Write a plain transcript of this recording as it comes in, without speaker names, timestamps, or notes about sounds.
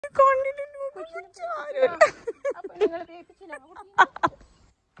Welcome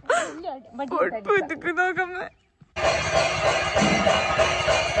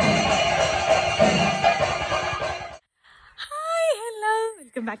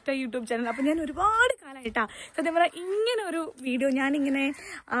back to YouTube channel. അപ്പം ഞാൻ ഒരുപാട് കാലമായിട്ടാ സത്യം പറഞ്ഞാൽ ഇങ്ങനെ ഒരു വീഡിയോ ഞാനിങ്ങനെ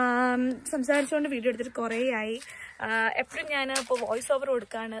സംസാരിച്ചുകൊണ്ട് വീഡിയോ എടുത്തിട്ട് കുറേ ആയി. എപ്പോഴും ഞാൻ ഇപ്പോൾ വോയിസ് ഓവർ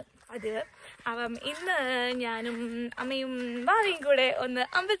കൊടുക്കുകയാണ് പതിവ്. അപ്പം ഇന്ന് ഞാനും അമ്മയും ഭാവിയും കൂടെ ഒന്ന്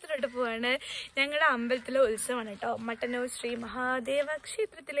അമ്പലത്തിലോട്ട് പോവാണ്. ഞങ്ങളുടെ അമ്പലത്തിലെ ഉത്സവമാണ് കേട്ടോ. മട്ടന്നൂർ ശ്രീ മഹാദേവ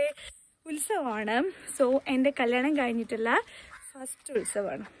ക്ഷേത്രത്തിലെ ഉത്സവമാണ്. സോ എൻ്റെ കല്യാണം കഴിഞ്ഞിട്ടുള്ള ഫസ്റ്റ്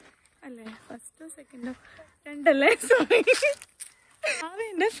ഉത്സവമാണ് അല്ലേ? ഫസ്റ്റോ സെക്കൻഡോ? രണ്ടല്ലേ? സോറി,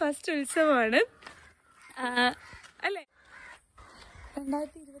 ഭാവിൻ്റെ ഫസ്റ്റ് ഉത്സവമാണ് അല്ലേ?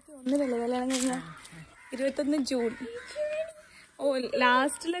 2021 കല്യാണം കഴിഞ്ഞ 21 ജൂൺ.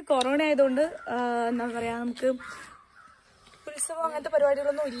 ലാസ്റ്റിൽ കൊറോണ ആയതുകൊണ്ട് എന്താ പറയുക, നമുക്ക് ഉത്സവം അങ്ങനത്തെ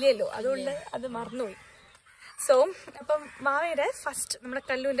പരിപാടികളൊന്നും ഇല്ലല്ലോ, അതുകൊണ്ട് അത് മറന്നുപോയി. സോ അപ്പം മാവയുടെ ഫസ്റ്റ്, നമ്മുടെ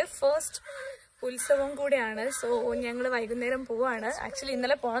കല്ലൂൻ്റെ ഫസ്റ്റ് ഉത്സവം കൂടെയാണ്. സോ ഞങ്ങൾ വൈകുന്നേരം പോവാണ്. ആക്ച്വലി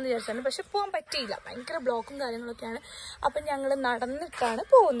ഇന്നലെ പോകണമെന്ന് വിചാരിച്ചാണ്, പക്ഷെ പോകാൻ പറ്റിയില്ല, ഭയങ്കര ബ്ലോക്കും കാര്യങ്ങളൊക്കെയാണ്. അപ്പം ഞങ്ങൾ നടന്നിട്ടാണ്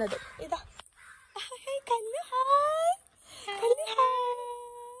പോകുന്നത്. ഇതാ കല്ലു, ഹായ് കല്ലു,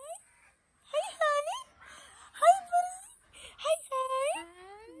 hi hi hi hi hi.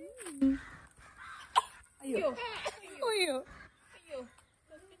 അയ്യോ അയ്യോ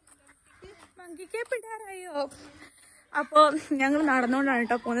മങ്കിക്കെ പിടാറായോ? അപ്പോൾ ഞങ്ങൾ നടന്നുകൊണ്ടാണ്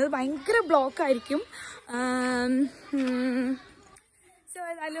കേട്ടോ പോകുന്നത്. ഭയങ്കര ബ്ലോക്കായിരിക്കും. സോ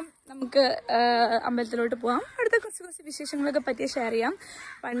ഏതായാലും നമുക്ക് അമ്പലത്തിലോട്ട് പോകാം. അടുത്ത കുറച്ച് വിശേഷങ്ങളൊക്കെ പറ്റി ഷെയർ ചെയ്യാം.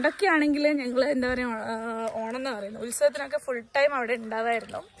 പണ്ടൊക്കെ ആണെങ്കിൽ ഞങ്ങൾ എന്താ പറയുക, ഓണം എന്ന് പറയുന്നത് ഉത്സവത്തിനൊക്കെ ഫുൾ ടൈം അവിടെ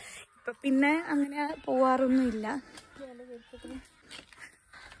ഉണ്ടാവായിരുന്നു. ഇപ്പം പിന്നെ അങ്ങനെ പോവാറൊന്നുമില്ല.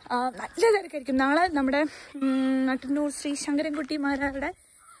 നല്ല തിരക്കായിരിക്കും. നാളെ നമ്മുടെ മട്ടന്നൂർ ശ്രീ ശങ്കരൻകുട്ടിമാരുടെ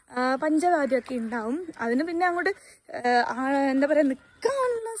പഞ്ചവാദ്യമൊക്കെ ഉണ്ടാവും. അതിന് പിന്നെ അങ്ങോട്ട് എന്താ പറയുക,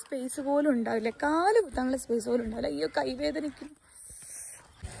 നിൽക്കാനുള്ള സ്പേസ് പോലും ഉണ്ടാവില്ല, കാല് കുത്താനുള്ള സ്പേസ് പോലും ഉണ്ടാവില്ല. അയ്യോ കൈവേദനിക്കുന്നു.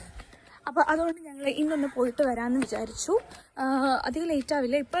 അപ്പോൾ അതുകൊണ്ട് ഞങ്ങൾ ഇന്നൊന്ന് പോയിട്ട് വരാമെന്ന് വിചാരിച്ചു. അധികം ലേറ്റ്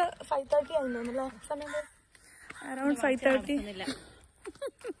ആവില്ല. ഇപ്പം 5:30 ആയിരുന്നല്ലേ സമയം? അറൗണ്ട് 5:30.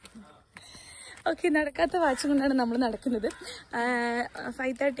 ഓക്കെ, നടക്കാത്ത വാച്ചും കൊണ്ടാണ് നമ്മൾ നടക്കുന്നത്.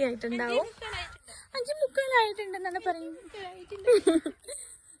 5:30 ആയിട്ടുണ്ടാവും. 5:45 പറയുന്നത്.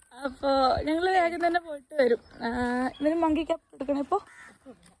 അപ്പോൾ ഞങ്ങൾ വേഗം തന്നെ പോയിട്ട് വരും. ഇവന് മങ്കി ക്യാപ്പ് എടുക്കണേ ഇപ്പോൾ.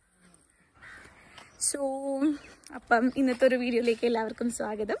 സോ അപ്പം ഇന്നത്തെ ഒരു വീഡിയോയിലേക്ക് എല്ലാവർക്കും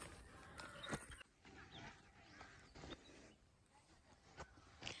സ്വാഗതം.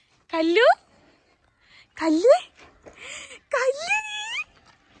 കല്ലു കല്ലു കല്ലു,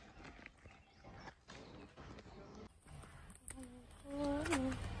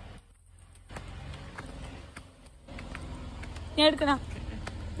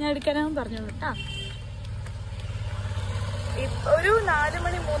 ഞാൻ എടുക്കാനാവും പറഞ്ഞോളൂ കേട്ടാ. ഒരു 4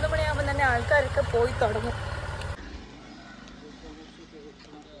 മണി 3 മണിയാകുമ്പോൾ തന്നെ ആൾക്കാരൊക്കെ പോയി തുടങ്ങും.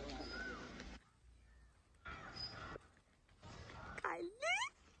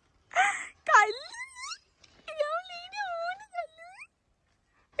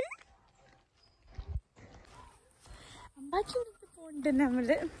 അമ്പാച്ചൂർക്ക് പോണ്ട്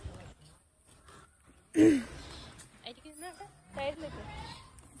നമ്മള്.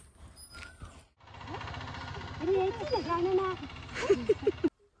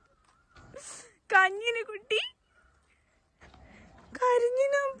 കഞ്ഞിന് കുട്ടി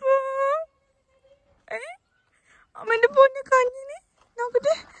കരിഞ്ഞിനപ്പോ അമ്മന്റെ പൊന്ന് കഞ്ഞിന്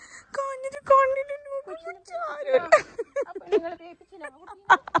നോക്കട്ടെ. കഞ്ഞിന് കണ്ണിന് നോക്കമ്മ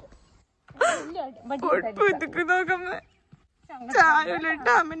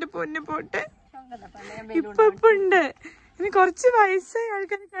ചാരൂലട്ടോ. അമ്മന്റെ പൊന്ന് പോട്ടെ. ഇപ്പൊ ഉണ്ട്. ഇനി കുറച്ച് വയസ്സായ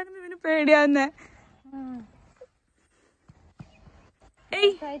ആൾക്കാരെ കാണുമ്പോ ഇവന് പേടിയാവുന്നേ.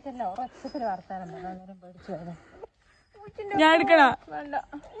 ഞാൻ എടുക്കണോ?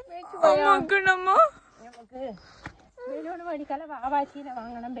 നോക്കണമ്മോ? ബലൂണ് മേടിക്കാല, വാവാച്ചീനെ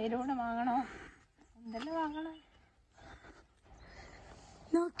വാങ്ങണം, ബലൂണ് വാങ്ങണോ, എന്തെല്ലാം വാങ്ങണം.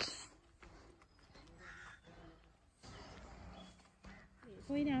 നോക്കി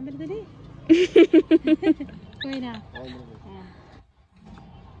പോയിനാ അമ്പലത്തില്? പോയിനാ?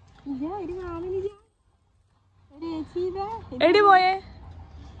 ഒരു മാമനില്ല, ഒരു ചേച്ചി എടി പോയേ.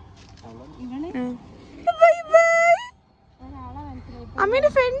 ഇവണ് ഒരാളെ മനസ്സിലായി. അമ്മേന്റെ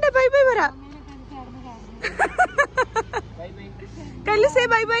ഫ്രണ്ട് ബൈ ബൈ പറ. കല്ലു say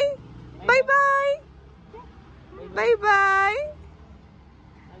bye bye. Bye bye bye bye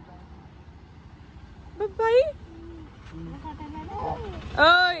bye.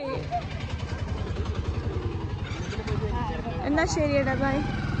 ഓയ് എന്നാ ശരിയടാ, ബൈ.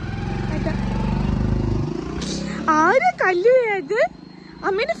 ആരാ കല്ലുയത്?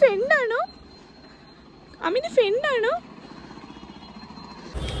 അമ്മേന്റെ ഫ്രണ്ടാണോ?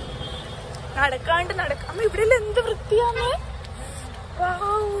 നടക്കാണ്ട് അമ്മ ഇവിടെ എന്ത് വൃത്തിയാണ്.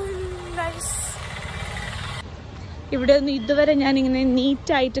 ഇവിടെ ഒന്നും ഇതുവരെ ഞാൻ ഇങ്ങനെ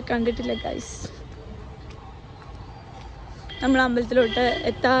നീറ്റായിട്ട് കണ്ടിട്ടില്ല ഗൈസ്. നമ്മൾ അമ്പലത്തിലോട്ട്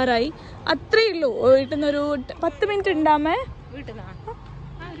എത്താറായി. അത്രേ ഉള്ളൂ. വീട്ടിൽ 10 മിനിറ്റ് ഉണ്ടാമേ.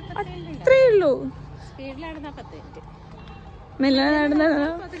 അത്രേ ഉള്ളൂ. മെല്ലെ നടന്ന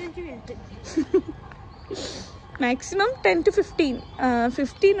മാക്സിമം 10 to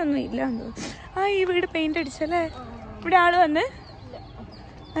 15 ഒന്നും ഇല്ലാണ്ടോ. ഈ വീട് പെയിന്റ് അടിച്ചല്ലേ? ഇവിടെ ആള് വന്ന്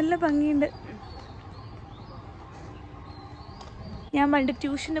നല്ല ഭംഗിയുണ്ട്. ഞാൻ പണ്ട്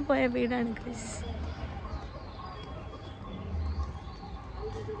ട്യൂഷന് പോയ വീടാണ് ഗൈസ്.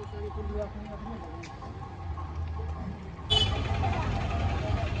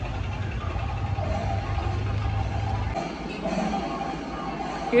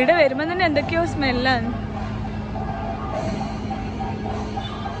 ഇവിടെ വരുമ്പോ തന്നെ എന്തൊക്കെയോ സ്മെല്ലാണ്.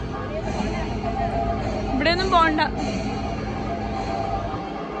 ഇവിടെ ഒന്നും പോണ്ട.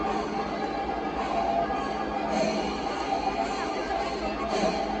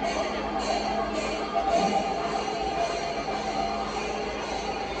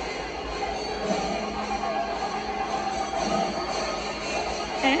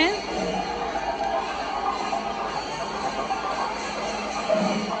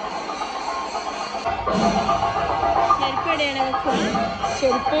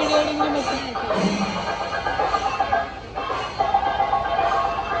 ചെരുപ്പ് എവിടെയാണെങ്കിലും വെക്കാൻ.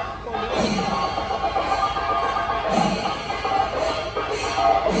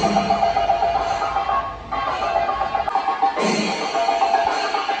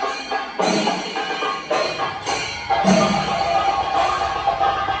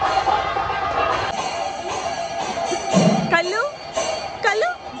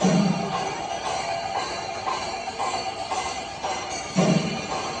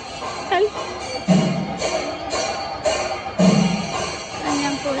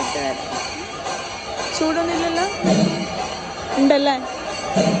 ഞാൻ പോയിട്ട് വരാം. ചൂടൊന്നുമില്ലല്ലോ? ഉണ്ടല്ലേ?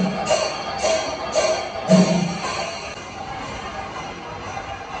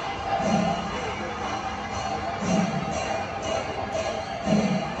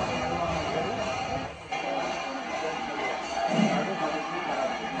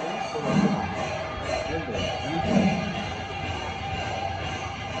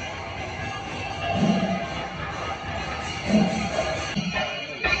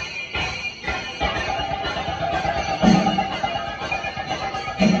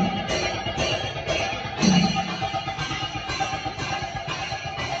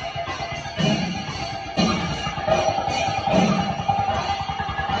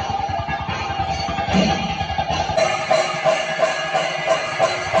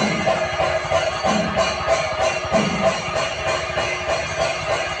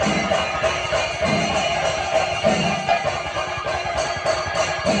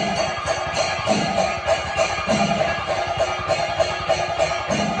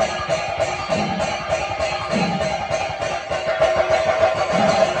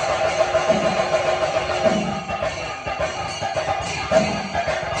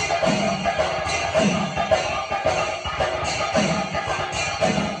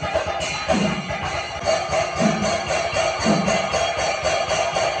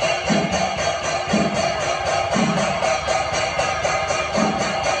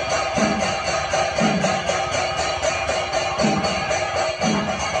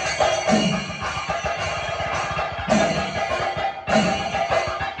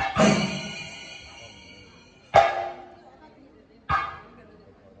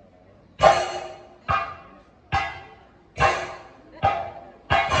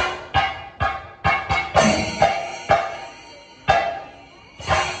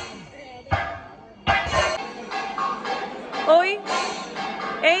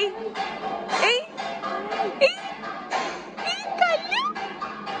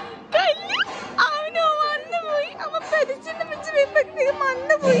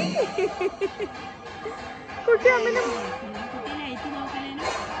 കുട്ടി അമ്മനും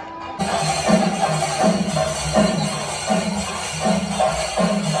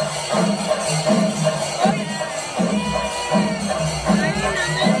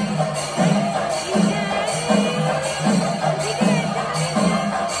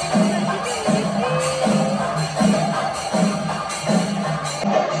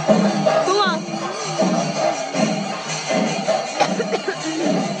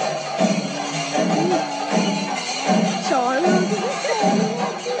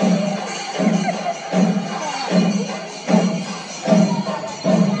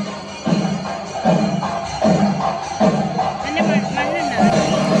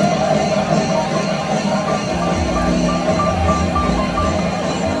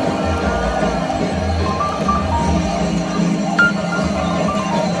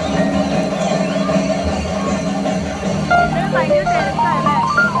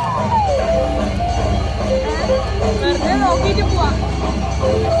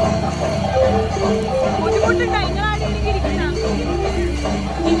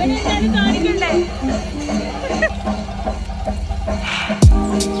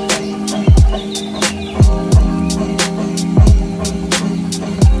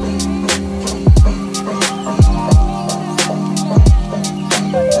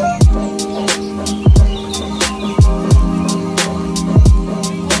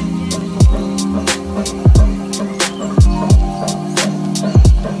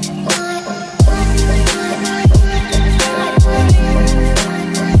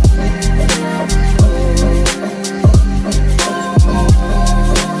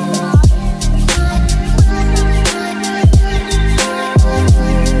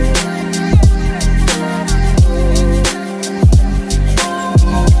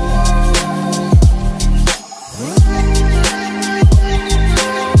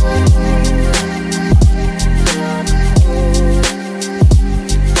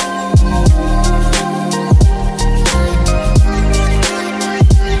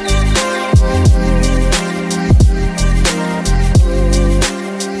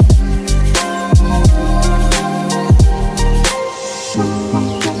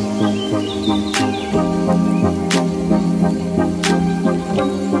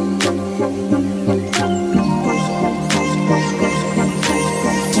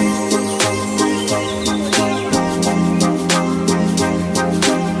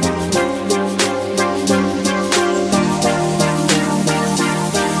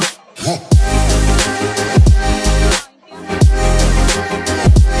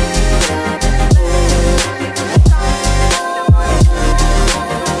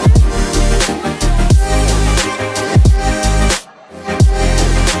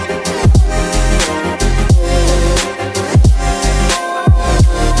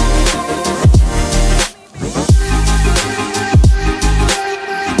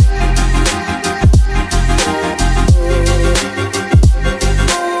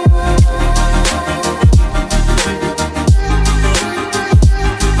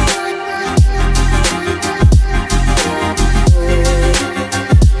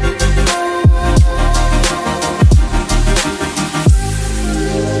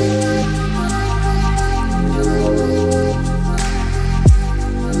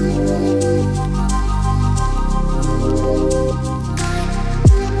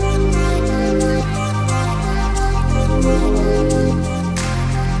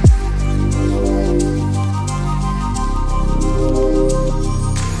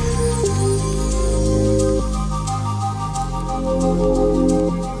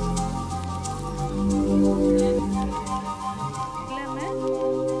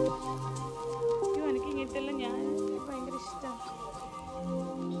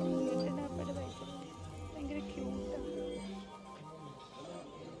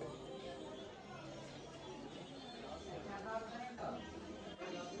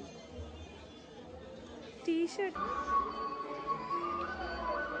ടീഷർട്ട്